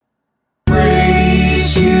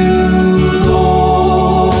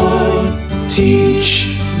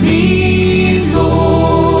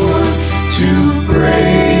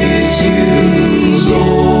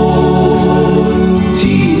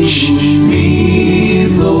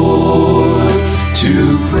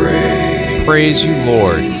Praise You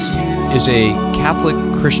Lord is a Catholic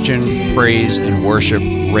Christian praise and worship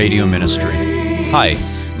radio ministry. Hi,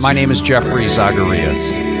 my name is Jeffrey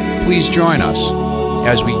Zagarias. Please join us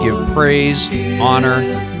as we give praise, honor,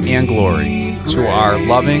 and glory to our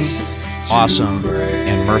loving, awesome,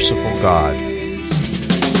 and merciful God.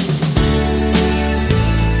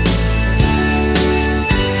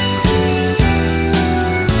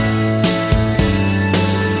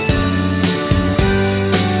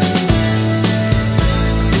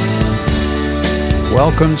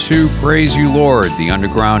 Welcome to Praise You Lord, the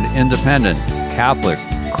underground independent Catholic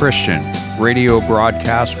Christian radio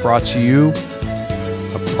broadcast brought to you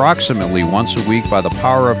approximately once a week by the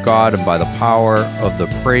power of God and by the power of the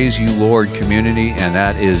Praise You Lord community, and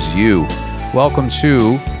that is you. Welcome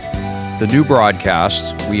to the new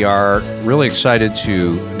broadcast. We are really excited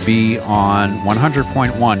to be on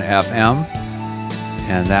 100.1 FM,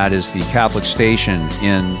 and that is the Catholic station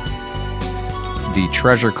in the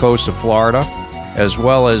Treasure Coast of Florida, as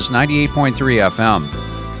well as 98.3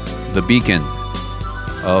 FM, the beacon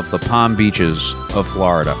of the Palm Beaches of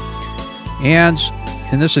Florida. And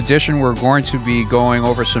in this edition, we're going to be going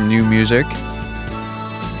over some new music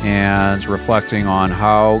and reflecting on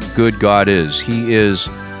how good God is. He is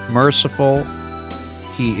merciful,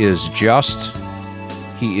 He is just,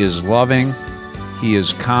 He is loving, He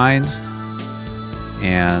is kind,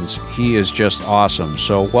 and He is just awesome.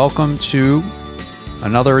 So welcome to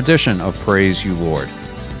another edition of Praise You Lord.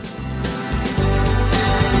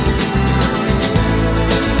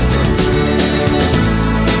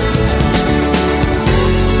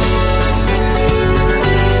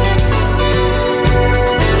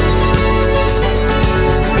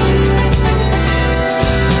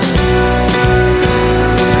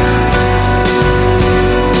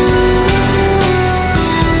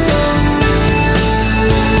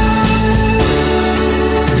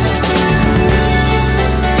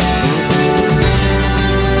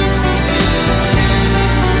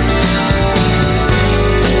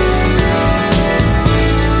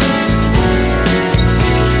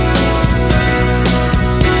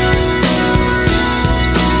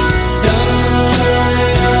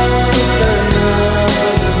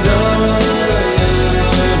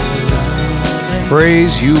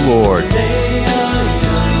 Praise You Lord.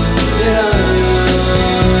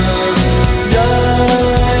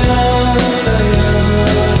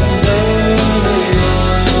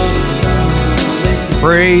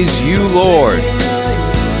 Praise You Lord.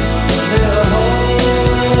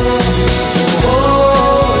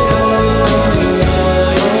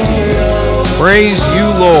 Praise You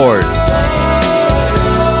Lord.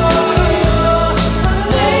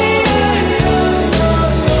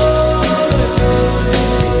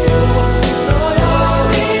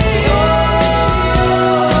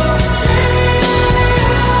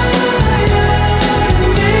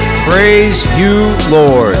 Praise You,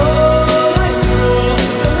 Lord.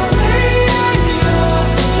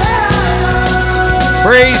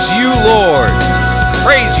 Praise You, Lord.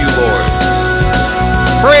 Praise You, Lord.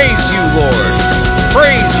 Praise You, Lord.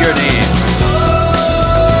 Praise Your name.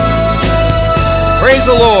 Praise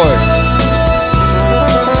the Lord.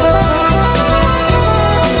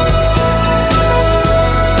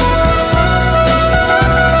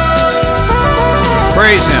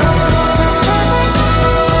 Praise Him.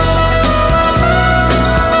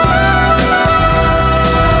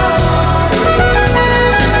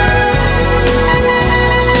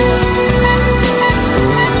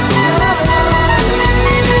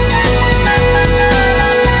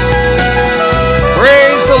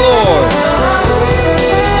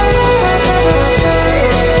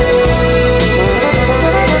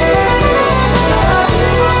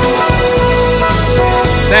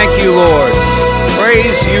 Thank You, Lord.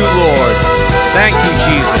 Praise You, Lord. Thank You,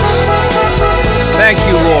 Jesus. Thank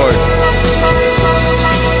You, Lord.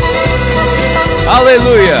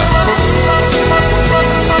 Hallelujah.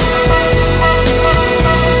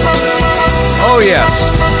 Oh, yes.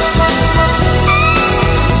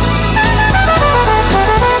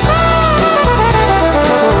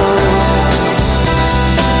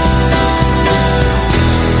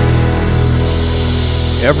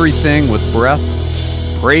 Everything with breath,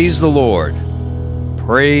 praise the Lord.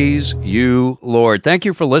 Praise You, Lord. Thank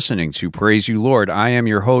you for listening to Praise You, Lord. I am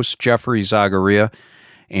your host, Jeffrey Zagaria,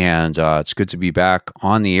 and it's good to be back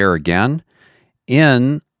on the air again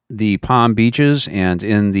in the Palm Beaches and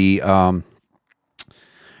in the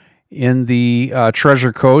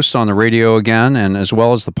Treasure Coast on the radio again, and as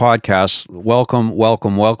well as the podcast. Welcome,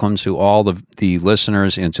 welcome, welcome to all the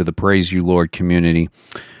listeners and to the Praise You, Lord community.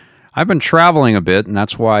 I've been traveling a bit, and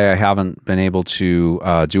that's why I haven't been able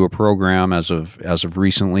to do a program as of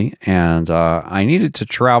recently. And I needed to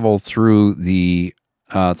travel through the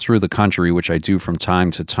country, which I do from time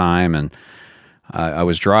to time. And I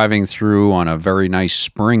was driving through on a very nice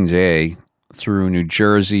spring day through New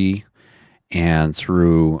Jersey and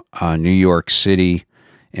through New York City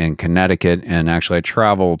and Connecticut. And actually, I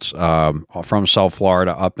traveled from South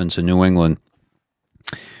Florida up into New England.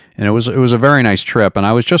 And it was a very nice trip. And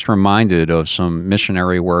I was just reminded of some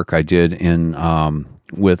missionary work I did in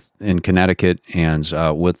Connecticut and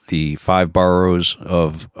with the 5 boroughs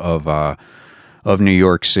of New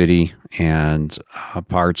York City and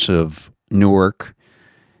parts of Newark,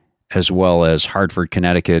 as well as Hartford,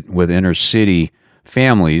 Connecticut, with inner city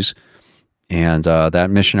families. And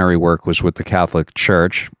that missionary work was with the Catholic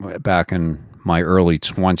Church back in my early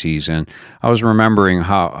 20s. And I was remembering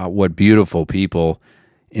what beautiful people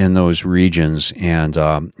in those regions. And,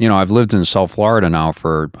 I've lived in South Florida now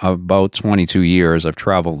for about 22 years. I've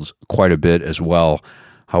traveled quite a bit as well.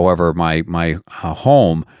 However, my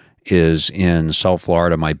home is in South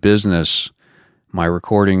Florida. My business, my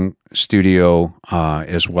recording studio,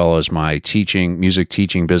 as well as my music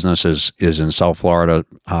teaching business is in South Florida.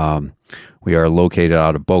 We are located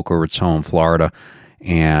out of Boca Raton, Florida.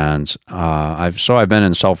 And I've been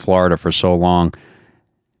in South Florida for so long.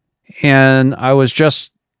 And I was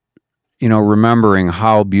just remembering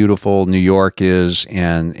how beautiful New York is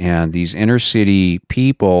and these inner city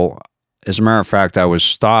people. As a matter of fact, I was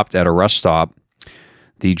stopped at a rest stop,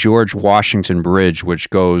 the George Washington Bridge, which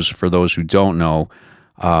goes, for those who don't know,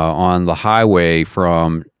 on the highway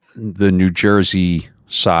from the New Jersey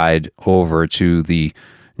side over to the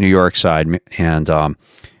New York side, and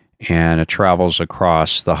it travels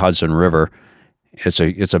across the Hudson River. It's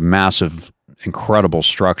a massive, incredible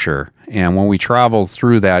structure. And when we travel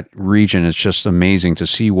through that region, it's just amazing to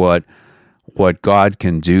see what God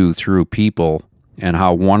can do through people and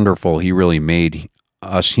how wonderful He really made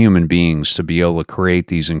us human beings to be able to create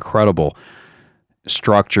these incredible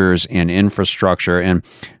structures and infrastructure. And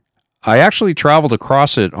I actually traveled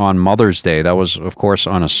across it on Mother's Day. That was, of course,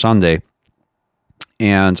 on a Sunday.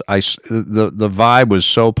 And the vibe was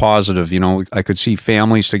so positive. I could see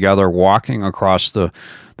families together walking across the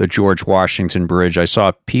George Washington Bridge. I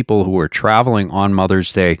saw people who were traveling on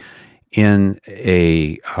Mother's Day in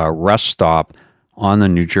a rest stop on the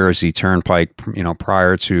New Jersey Turnpike,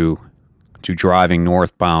 prior to driving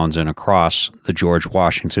northbound and across the George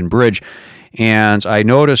Washington Bridge. And I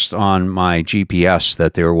noticed on my GPS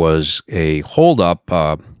that there was a holdup,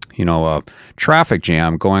 a traffic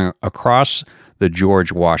jam going across the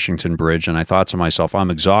George Washington Bridge. And I thought to myself, I'm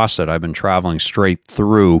exhausted. I've been traveling straight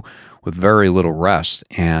through with very little rest,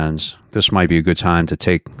 and this might be a good time to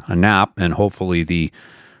take a nap, and hopefully the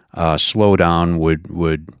slowdown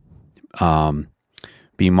would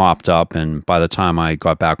be mopped up. And by the time I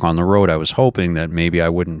got back on the road, I was hoping that maybe I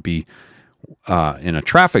wouldn't be in a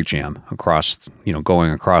traffic jam going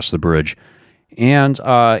across the bridge. And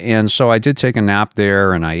so I did take a nap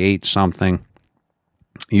there, and I ate something,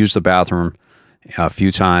 used the bathroom a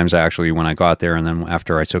few times actually when I got there, and then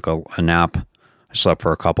after I took a nap, I slept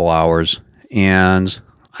for a couple hours, and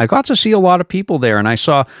I got to see a lot of people there, and I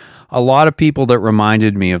saw a lot of people that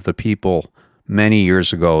reminded me of the people many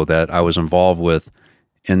years ago that I was involved with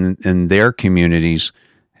in their communities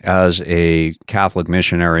as a Catholic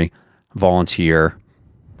missionary volunteer.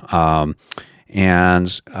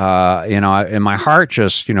 And my heart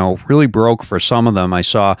just, really broke for some of them. I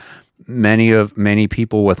saw many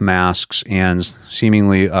people with masks and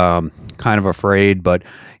seemingly kind of afraid, but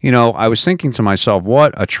I was thinking to myself,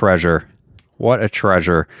 what a treasure,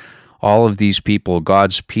 all of these people,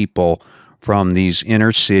 God's people from these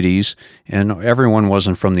inner cities. And everyone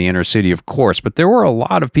wasn't from the inner city, of course, but there were a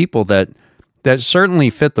lot of people that certainly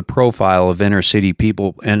fit the profile of inner city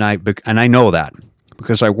people, and I know that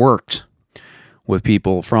because I worked with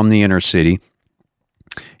people from the inner city,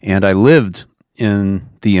 and I lived in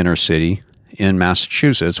the inner city in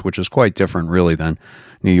Massachusetts, which is quite different really than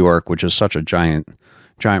New York, which is such a giant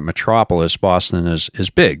metropolis. Boston is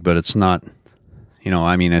big, but it's not,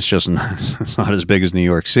 it's just it's not as big as New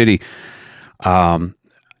York City. And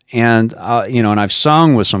I've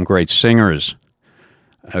sung with some great singers,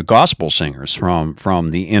 gospel singers from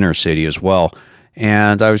the inner city as well.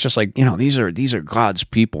 And I was just like, these are God's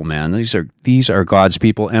people, man. These are God's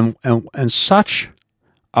people, and such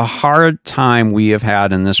a hard time we have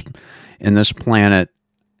had in this planet,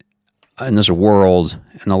 in this world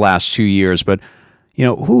in the last 2 years. But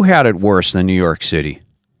who had it worse than New York City?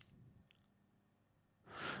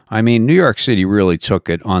 I mean, New York City really took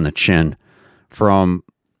it on the chin from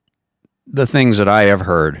the things that I have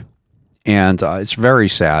heard And it's very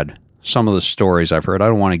sad. Some of the stories I've heard, I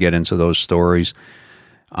don't want to get into those stories.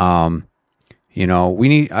 We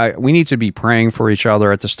need to be praying for each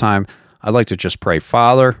other at this time. I'd like to just pray,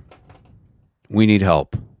 Father, we need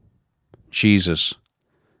help. Jesus,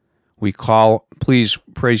 we call, please,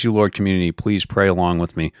 praise you, Lord community, please pray along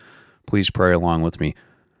with me. Please pray along with me.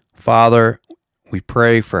 Father, we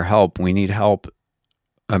pray for help. We need help.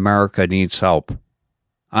 America needs help.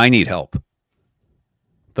 I need help.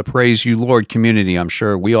 The Praise You, Lord community, I'm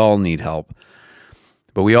sure we all need help.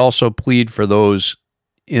 But we also plead for those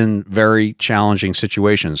in very challenging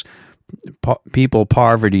situations. People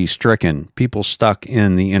poverty-stricken, people stuck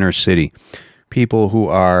in the inner city, people who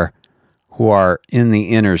are in the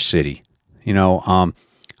inner city.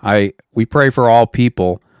 We pray for all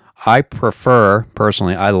people. I prefer,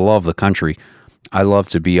 personally, I love the country. I love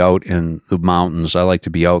to be out in the mountains. I like to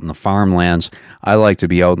be out in the farmlands. I like to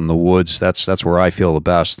be out in the woods. That's where I feel the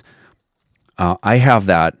best. I have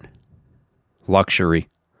that luxury.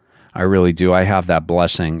 I really do. I have that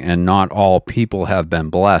blessing, and not all people have been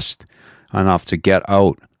blessed enough to get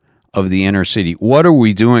out of the inner city. What are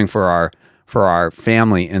we doing for our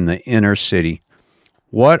family in the inner city?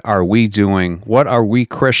 What are we doing? What are we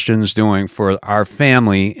Christians doing for our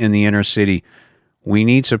family in the inner city? We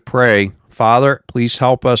need to pray, Father, please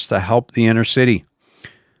help us to help the inner city.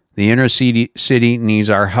 The inner city needs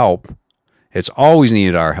our help. It's always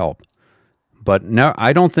needed our help. But no,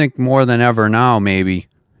 I don't think more than ever now, maybe.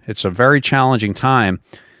 It's a very challenging time.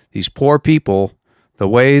 These poor people, the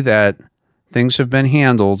way that things have been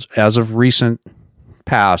handled as of recent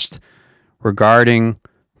past regarding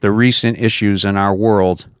the recent issues in our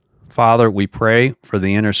world. Father, we pray for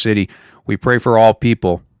the inner city. We pray for all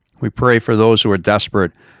people. We pray for those who are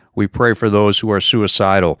desperate. We pray for those who are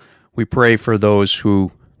suicidal. We pray for those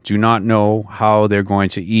who do not know how they're going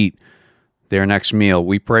to eat their next meal.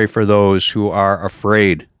 We pray for those who are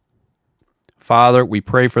afraid. Father, we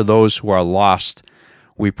pray for those who are lost.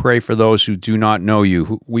 We pray for those who do not know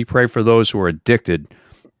you. We pray for those who are addicted,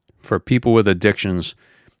 for people with addictions.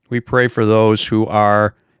 We pray for those who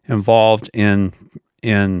are involved in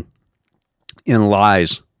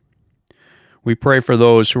lies. We pray for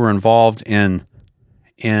those who are involved in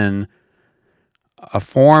a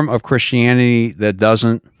form of Christianity that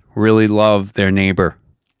doesn't really love their neighbor.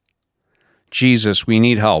 Jesus, we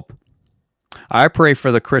need help. I pray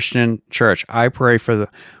for the Christian church.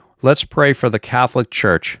 Let's pray for the Catholic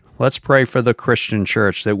Church. Let's pray for the Christian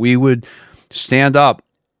church, that we would stand up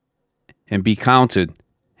and be counted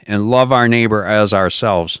and love our neighbor as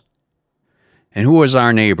ourselves. And who is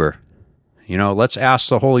our neighbor? Let's ask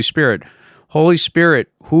the Holy Spirit. Holy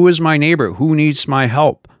Spirit, who is my neighbor? Who needs my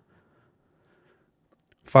help?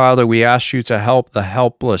 Father, we ask you to help the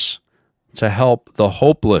helpless, to help the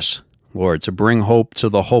hopeless, Lord, to bring hope to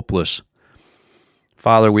the hopeless.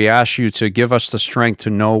 Father, we ask you to give us the strength to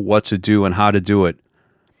know what to do and how to do it.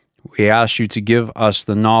 We ask you to give us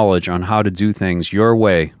the knowledge on how to do things your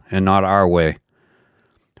way and not our way.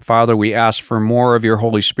 Father, we ask for more of your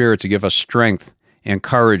Holy Spirit to give us strength and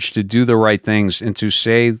courage to do the right things and to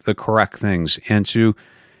say the correct things and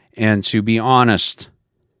to be honest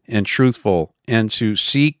and truthful and to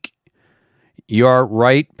seek your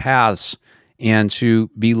right paths and to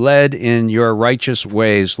be led in your righteous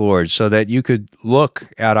ways, Lord, so that you could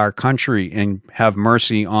look at our country and have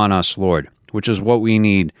mercy on us, Lord, which is what we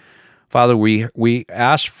need. Father, we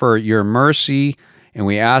ask for your mercy and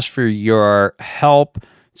we ask for your help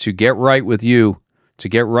to get right with you,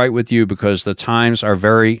 because the times are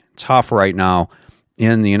very tough right now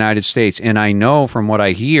in the United States. And I know from what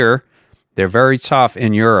I hear, they're very tough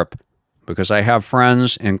in Europe, because I have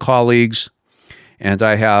friends and colleagues, and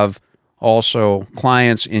I have also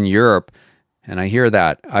clients in Europe, and I hear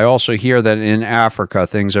that. I also hear that in Africa,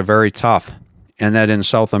 things are very tough, and that in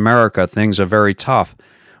South America, things are very tough.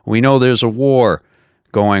 We know there's a war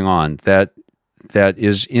going on that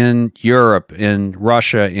is in Europe, in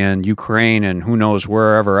Russia, in Ukraine, and who knows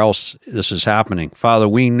wherever else this is happening. Father,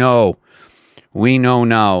 we know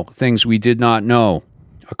now things we did not know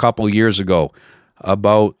a couple years ago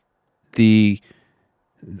about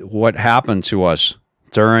what happened to us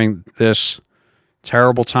during this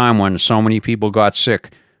terrible time when so many people got sick.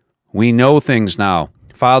 We know things now,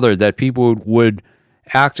 Father, that people would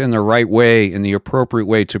act in the right way, in the appropriate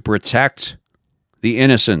way, to protect the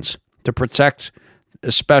innocent, to protect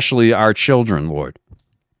especially our children, Lord,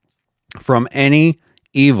 from any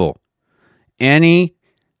evil, any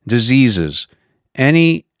diseases,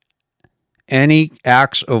 any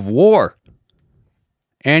acts of war,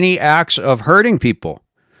 any acts of hurting people.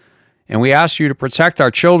 And we ask you to protect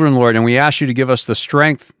our children, Lord, and we ask you to give us the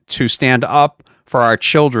strength to stand up for our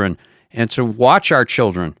children and to watch our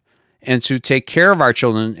children and to take care of our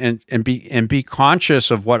children and be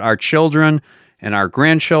conscious of what our children and our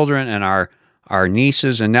grandchildren and our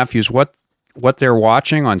nieces and nephews, what they're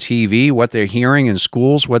watching on TV, what they're hearing in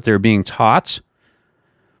schools, what they're being taught,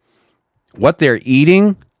 what they're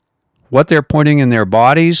eating, what they're putting in their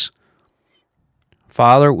bodies.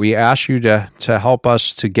 Father, we ask you to help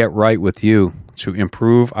us to get right with you, to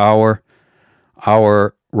improve our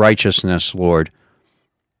righteousness, Lord.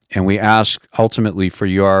 And we ask ultimately for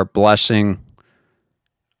your blessing.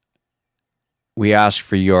 We ask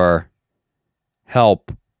for your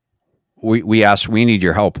help. We need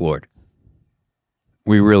your help, Lord.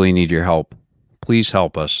 We really need your help. Please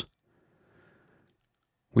help us.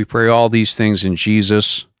 We pray all these things in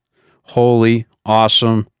Jesus' holy,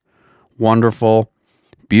 awesome, wonderful,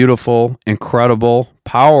 beautiful, incredible,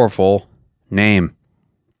 powerful name.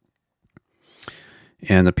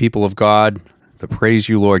 And the people of God, the Praise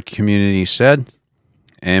You, Lord community said,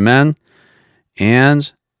 amen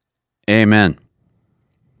and amen.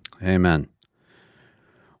 Amen.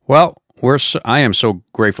 Well, I am so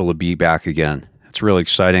grateful to be back again. It's really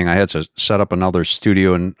exciting. I had to set up another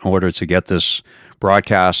studio in order to get this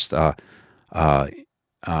broadcast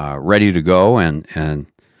ready to go, and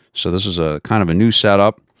so this is a kind of a new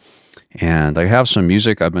setup. And I have some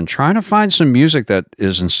music. I've been trying to find some music that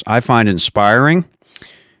I find inspiring,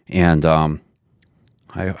 and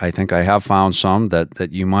I think I have found some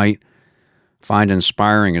that you might find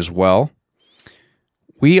inspiring as well.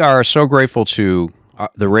 We are so grateful to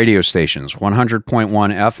the radio stations, 100.1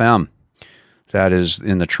 FM. That is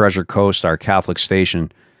in the Treasure Coast, our Catholic station,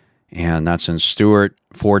 and that's in Stewart,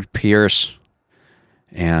 Fort Pierce,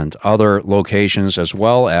 and other locations, as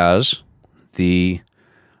well as the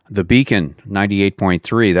Beacon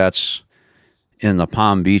 98.3. That's in the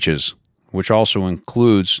Palm Beaches, which also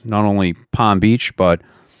includes not only Palm Beach, but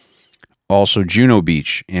also Juno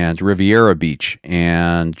Beach and Riviera Beach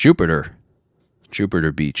and Jupiter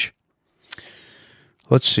Beach.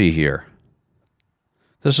 Let's see here.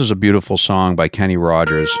 This is a beautiful song by Kenny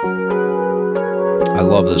Rogers. I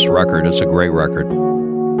love this record. It's a great record.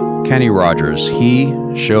 Kenny Rogers, He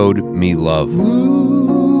Showed Me Love.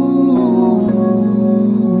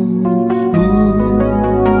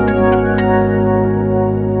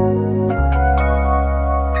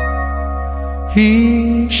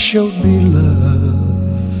 He showed me love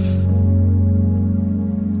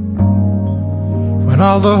when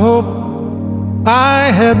all the hope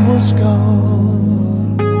I had was gone.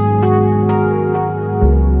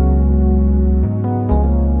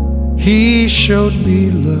 He showed me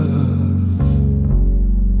love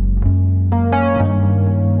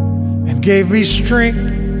and gave me strength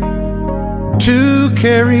to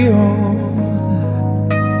carry on.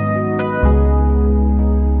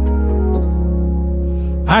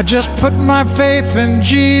 I just put my faith in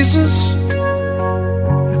Jesus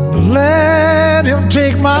and let Him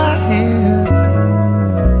take my hand.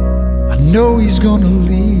 I know He's gonna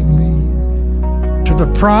lead me to the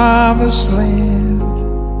promised land.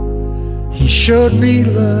 He showed me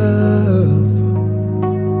love,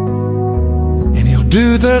 and He'll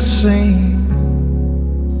do the same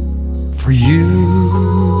for you.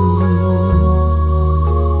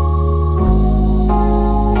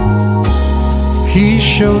 He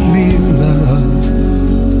showed me love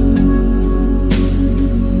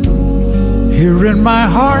here in my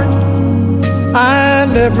heart I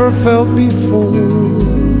never felt before.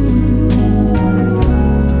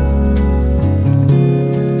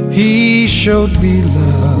 He showed me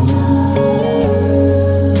love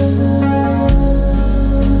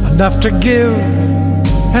enough to give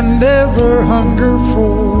and never hunger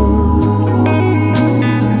for.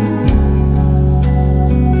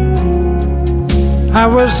 I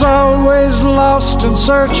was always lost and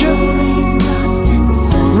searching,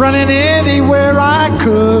 running anywhere I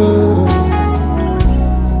could,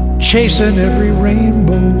 chasing every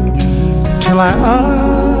rainbow till I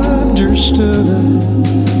understood.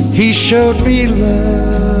 He showed me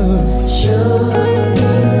love,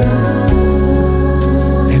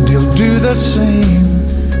 and He'll do the same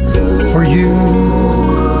for you.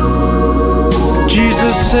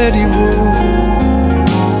 Jesus said He would.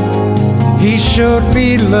 He showed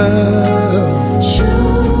me love,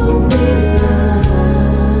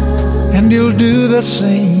 and He'll do the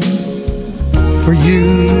same for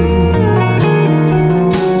you.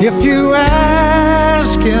 If you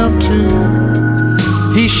ask Him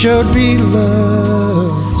to, He showed me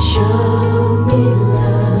love,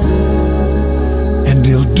 and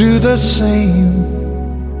He'll do the same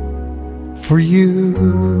for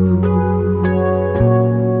you.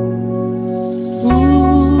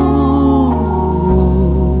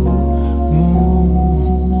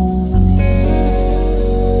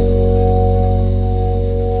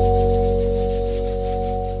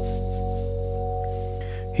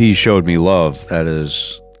 He Showed Me Love. That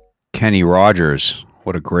is Kenny Rogers.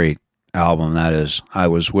 What a great album that is. I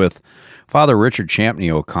was with Father Richard Champney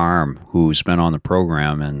O'Carm, who's been on the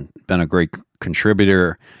program and been a great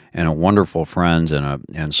contributor and a wonderful friend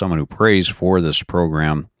and someone who prays for this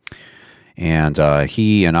program. And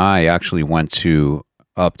he and I actually went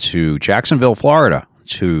up to Jacksonville, Florida,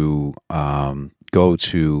 to go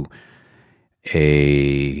to some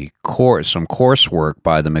coursework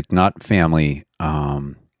by the McNutt family.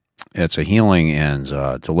 It's a healing and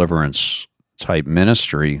deliverance type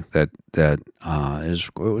ministry that it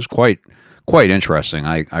was quite interesting.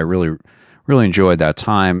 I really enjoyed that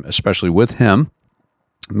time, especially with him,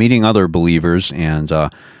 meeting other believers and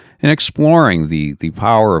exploring the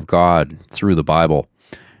power of God through the Bible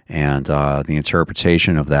and the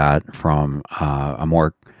interpretation of that from a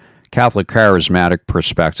more Catholic charismatic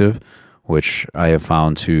perspective, which I have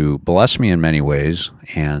found to bless me in many ways.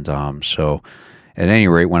 And so at any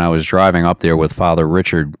rate, when I was driving up there with Father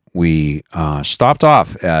Richard, we stopped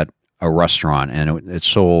off at a restaurant, and it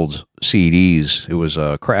sold CDs. It was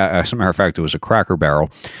as a matter of fact, it was a Cracker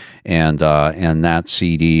Barrel, and that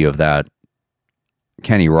CD of that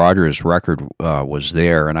Kenny Rogers record was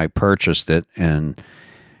there, and I purchased it. And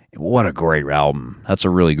what a great album! That's a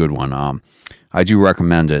really good one. I do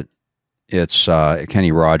recommend it. It's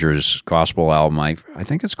Kenny Rogers' gospel album. I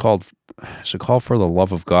think it's called. Is it called For the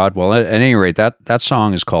Love of God? Well, at any rate, that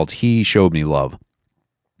song is called He Showed Me Love.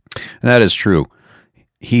 And that is true.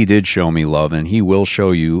 He did show me love, and he will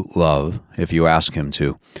show you love if you ask him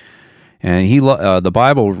to. And the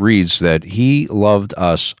Bible reads that he loved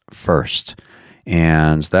us first,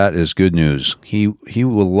 and that is good news. He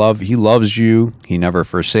loves you. He never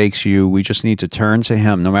forsakes you. We just need to turn to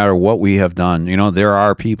him no matter what we have done. You know, there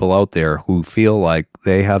are people out there who feel like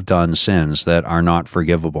they have done sins that are not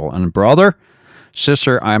forgivable. And brother,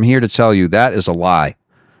 sister, I'm here to tell you that is a lie.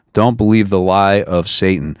 Don't believe the lie of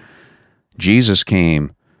Satan. Jesus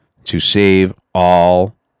came to save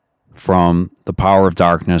all from the power of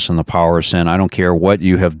darkness and the power of sin. I don't care what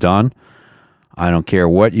you have done. I don't care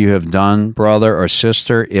what you have done, brother or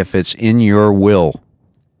sister, if it's in your will.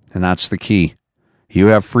 And that's the key. You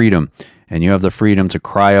have freedom, and you have the freedom to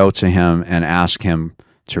cry out to him and ask him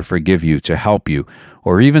to forgive you, to help you,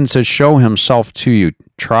 or even to show himself to you.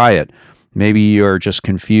 Try it. Maybe you're just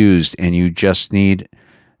confused and you just need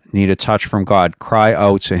a touch from God. Cry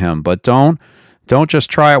out to him, but don't just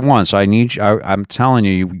try it once. I'm telling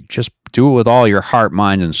you, you just do it with all your heart,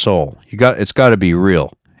 mind, and soul. It's got to be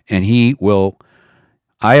real, and he will.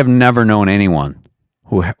 I have never known anyone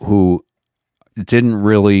who didn't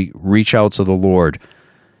really reach out to the Lord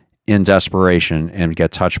in desperation and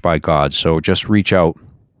get touched by God. So just reach out,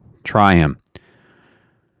 try him.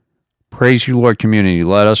 Praise you, Lord community.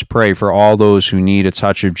 Let us pray for all those who need a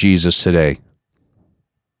touch of Jesus today.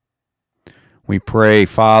 We pray,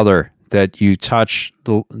 Father, that you touch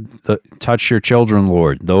touch your children,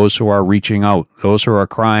 Lord, those who are reaching out, those who are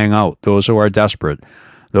crying out, those who are desperate,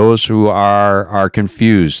 those who are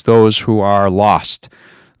confused, those who are lost,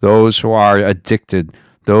 those who are addicted,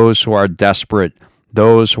 those who are desperate,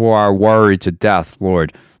 those who are worried to death,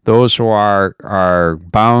 Lord, those who are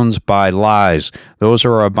bound by lies, those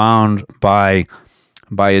who are bound by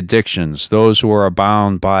addictions, those who are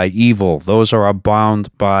bound by evil, those who are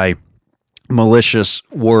bound by malicious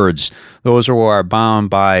words, those who are bound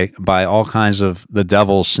by all kinds of the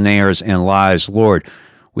devil's snares and lies. Lord,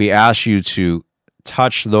 we ask you to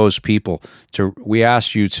touch those people. We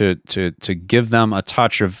ask you to give them a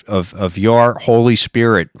touch of your Holy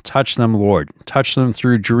Spirit. Touch them, Lord. Touch them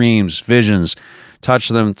through dreams, visions. Touch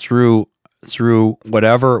them through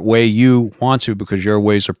whatever way you want to, because your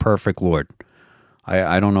ways are perfect, Lord.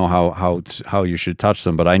 I don't know how you should touch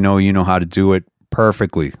them, but I know you know how to do it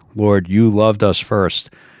perfectly. Lord, you loved us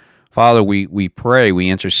first. Father, we pray, we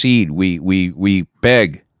intercede, we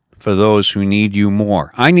beg for those who need you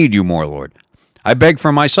more. I need you more, Lord. I beg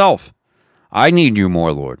for myself. I need you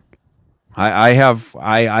more, Lord. I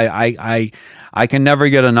can never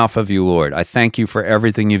get enough of you, Lord. I thank you for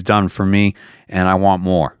everything you've done for me, and I want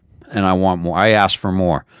more. And I want more. I ask for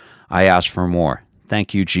more. I ask for more.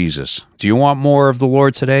 Thank you, Jesus. Do you want more of the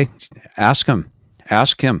Lord today? Ask him.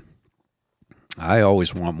 Ask him. I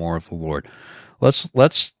always want more of the Lord.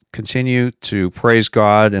 Let's continue to praise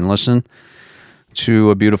God and listen to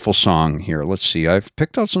a beautiful song here. Let's see. I've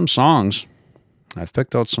picked out some songs,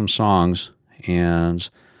 and,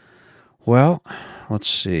 well, let's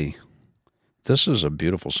see. This is a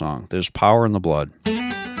beautiful song. There's power in the blood.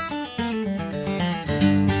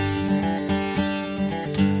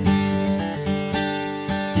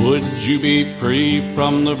 Would you be free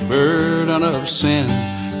from the burden of sin?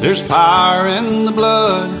 There's power in the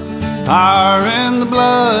blood, power in the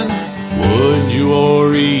blood. Would you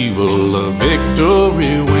or evil a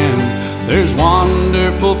victory win? There's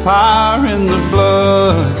wonderful power in the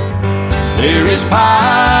blood. There is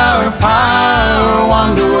power, power,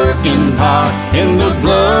 wonder-working power in the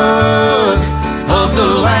blood of the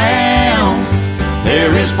Lamb.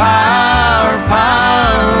 There is power,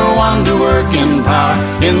 power, wonder-working power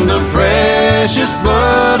in the precious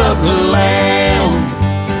blood of the Lamb.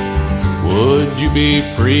 Would you be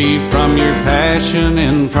free from your passion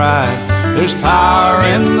and pride? There's power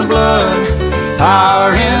in the blood,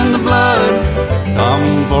 power in the blood.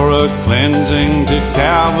 Come for a cleansing to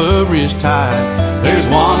Calvary's tide. There's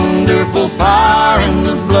wonderful power in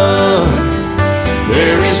the blood.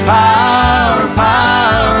 There is power,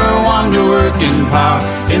 power, wonder-working power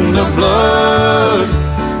in the blood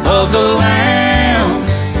of the Lamb.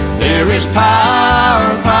 There is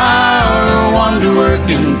power, power,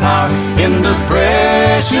 wonder-working power in the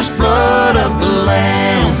precious blood of the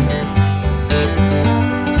Lamb.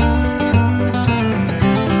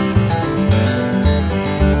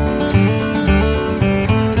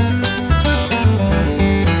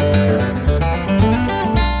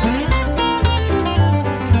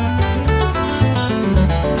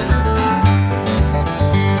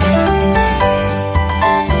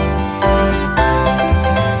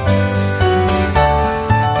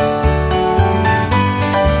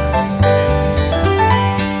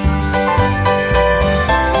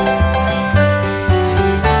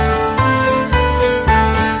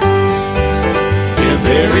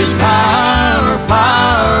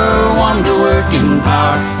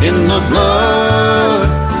 Power in the blood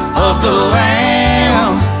of the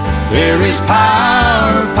Lamb. There is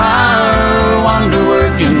power, power,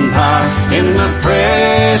 wonder-working power in the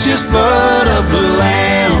precious blood of the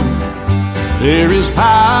Lamb. There is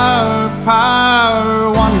power,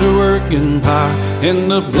 power, wonder-working power in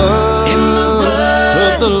the blood,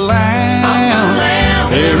 of the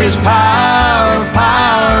Lamb. There is power,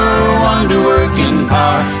 power, wonder-working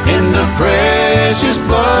power in the precious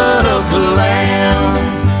blood of the Lamb.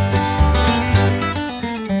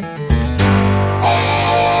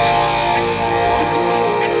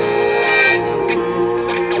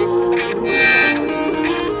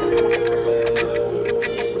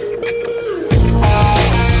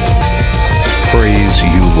 Praise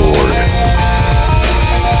you, Lord.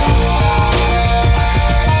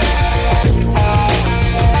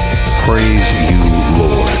 Praise you,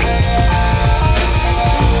 Lord.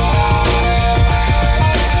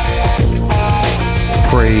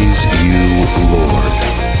 Praise you, Lord.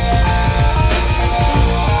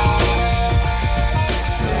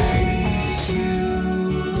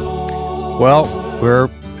 Well, we're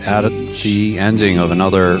at the ending of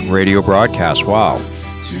another radio broadcast. Wow.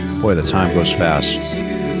 Boy, the time goes fast.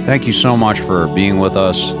 Thank you so much for being with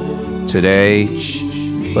us today.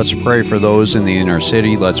 Let's pray for those in the inner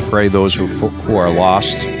city. Let's pray those who are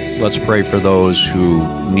lost. Let's pray for those who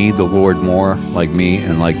need the Lord more, like me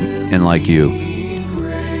and like you.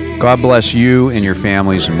 God bless you and your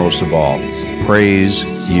families, and most of all, praise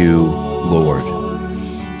you, Lord.